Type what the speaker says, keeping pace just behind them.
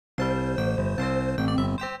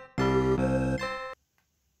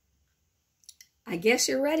I guess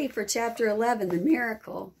you're ready for Chapter 11, The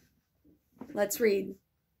Miracle. Let's read.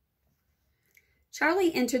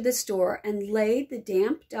 Charlie entered the store and laid the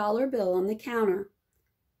damp dollar bill on the counter.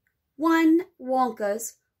 1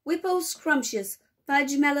 Wonka's Whipple Scrumptious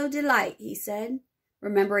Fudge Mellow Delight, he said,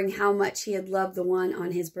 remembering how much he had loved the one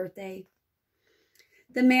on his birthday.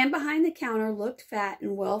 The man behind the counter looked fat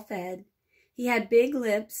and well-fed. He had big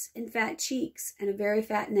lips and fat cheeks and a very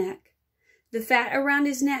fat neck. The fat around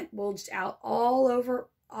his neck bulged out all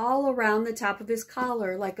around the top of his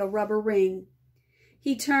collar like a rubber ring.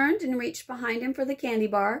 He turned and reached behind him for the candy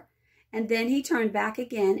bar, and then he turned back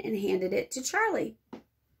again and handed it to Charlie.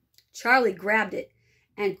 Charlie grabbed it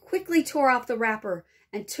and quickly tore off the wrapper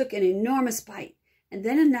and took an enormous bite, and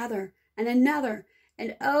then another and another,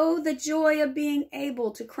 and oh, the joy of being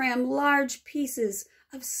able to cram large pieces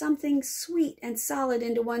of something sweet and solid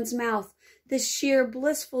into one's mouth, the sheer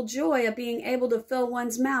blissful joy of being able to fill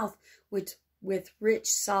one's mouth with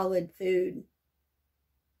rich, solid food.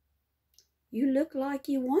 You look like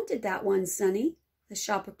you wanted that one, Sonny, the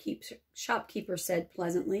shopkeeper said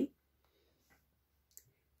pleasantly.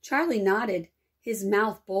 Charlie nodded, his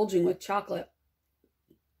mouth bulging with chocolate.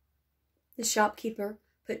 The shopkeeper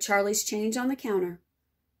put Charlie's change on the counter.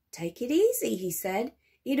 Take it easy, he said.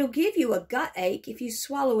 It'll give you a gut ache if you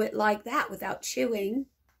swallow it like that without chewing.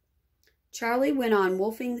 Charlie went on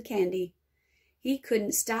wolfing the candy. He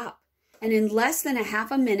couldn't stop, and in less than a half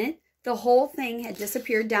a minute, the whole thing had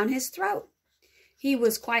disappeared down his throat. He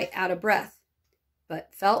was quite out of breath,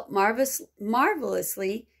 but felt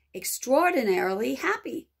marvelously, extraordinarily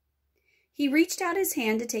happy. He reached out his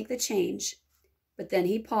hand to take the change, but then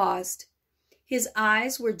he paused. His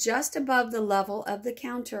eyes were just above the level of the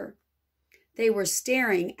counter. They were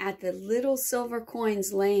staring at the little silver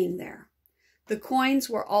coins laying there. The coins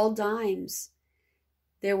were all dimes.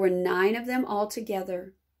 There were 9 of them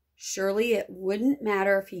altogether. Surely it wouldn't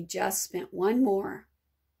matter if he just spent one more.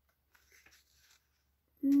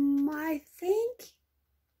 I think,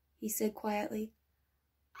 he said quietly,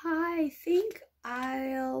 I think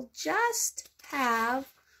I'll just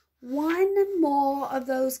have 1 more of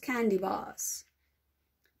those candy bars.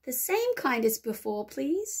 The same kind as before,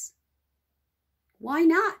 please. Why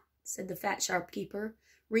not? Said the fat shopkeeper,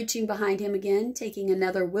 reaching behind him again, taking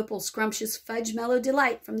another Whipple Scrumptious Fudge Mellow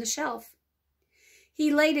Delight from the shelf. He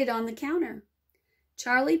laid it on the counter.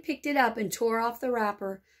 Charlie picked it up and tore off the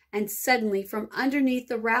wrapper, and suddenly from underneath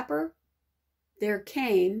the wrapper there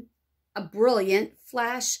came a brilliant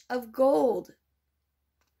flash of gold.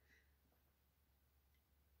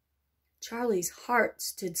 Charlie's heart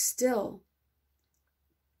stood still.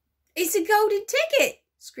 It's a golden ticket,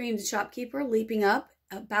 screamed the shopkeeper, leaping up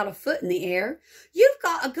about a foot in the air. You've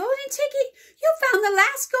got a golden ticket. You found the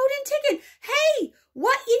last golden ticket. Hey,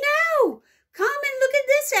 what you know? Come and look at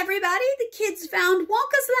this, everybody. The kids found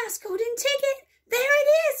Wonka's last golden ticket. There it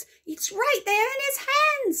is. It's right there in his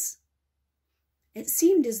hands. It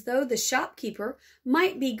seemed as though the shopkeeper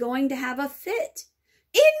might be going to have a fit.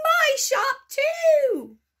 In my shop,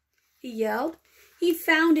 too, he yelled. He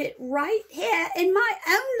found it right here in my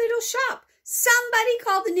own little shop. Somebody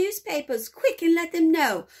call the newspapers, quick, and let them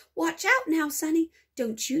know. Watch out now, Sonny.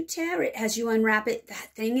 Don't you tear it as you unwrap it.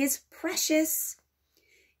 That thing is precious.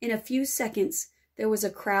 In a few seconds, there was a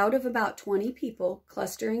crowd of about 20 people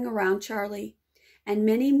clustering around Charlie, and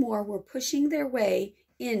many more were pushing their way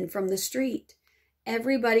in from the street.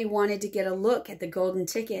 Everybody wanted to get a look at the golden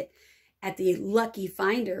ticket, at the lucky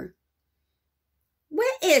finder.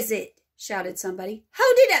 Where is it? Shouted somebody.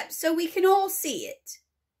 Hold it up so we can all see it.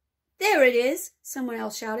 There it is, someone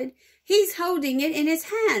else shouted. He's holding it in his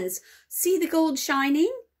hands. See the gold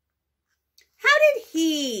shining? How did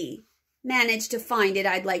he manage to find it,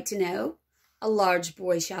 I'd like to know? A large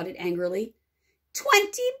boy shouted angrily.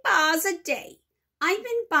 20 bars a day. I've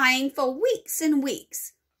been buying for weeks and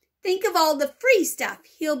weeks. Think of all the free stuff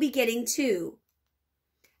he'll be getting too.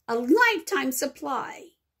 A lifetime supply.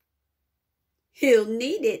 He'll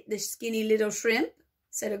need it, the skinny little shrimp,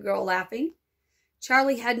 said a girl laughing.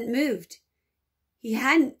 Charlie hadn't moved. He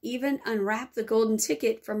hadn't even unwrapped the golden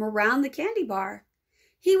ticket from around the candy bar.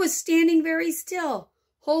 He was standing very still,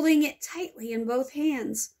 holding it tightly in both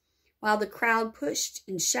hands, while the crowd pushed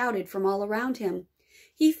and shouted from all around him.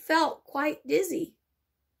 He felt quite dizzy.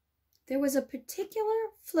 There was a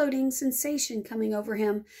particular floating sensation coming over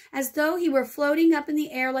him, as though he were floating up in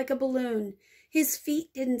the air like a balloon. His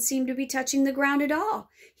feet didn't seem to be touching the ground at all.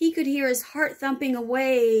 He could hear his heart thumping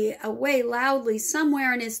away loudly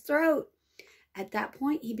somewhere in his throat. At that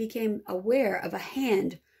point, he became aware of a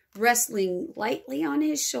hand resting lightly on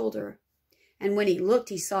his shoulder. And when he looked,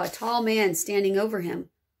 he saw a tall man standing over him.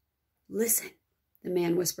 Listen, the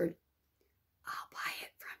man whispered. I'll buy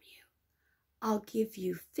it from you. I'll give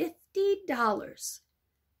you $50.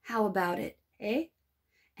 How about it, eh?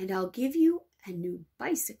 And I'll give you a new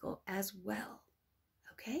bicycle as well,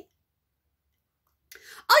 okay?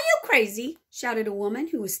 Are you crazy? Shouted a woman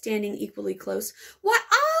who was standing equally close. Why,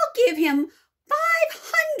 I'll give him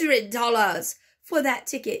 $500 for that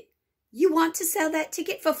ticket. You want to sell that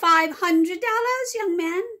ticket for $500, young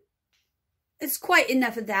man? It's quite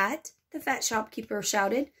enough of that, the fat shopkeeper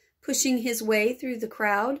shouted, pushing his way through the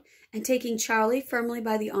crowd and taking Charlie firmly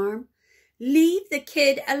by the arm. Leave the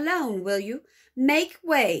kid alone, will you? Make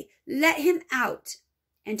way. Let him out.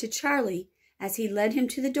 And to Charlie, as he led him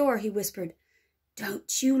to the door, he whispered,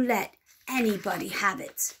 Don't you let anybody have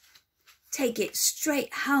it. Take it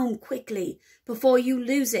straight home quickly before you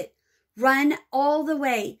lose it. Run all the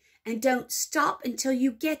way and don't stop until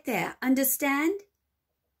you get there. Understand?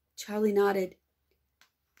 Charlie nodded.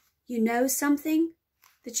 You know something?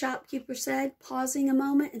 The shopkeeper said, pausing a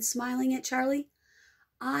moment and smiling at Charlie.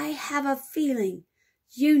 I have a feeling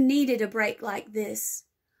you needed a break like this.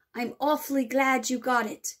 I'm awfully glad you got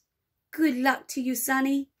it. Good luck to you,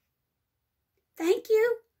 Sonny. Thank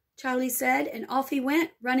you, Charlie said, and off he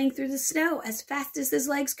went, running through the snow as fast as his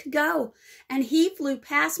legs could go. And he flew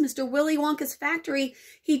past Mr. Willy Wonka's factory.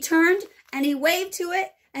 He turned and he waved to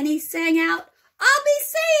it and he sang out, I'll be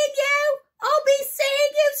seeing you! I'll be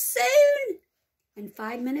seeing you soon! And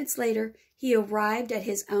 5 minutes later, he arrived at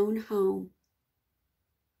his own home.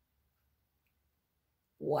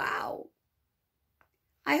 Wow.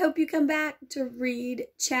 I hope you come back to read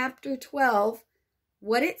chapter 12,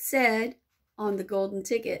 what it said on the golden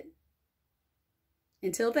ticket.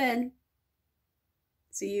 Until then,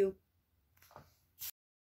 see you.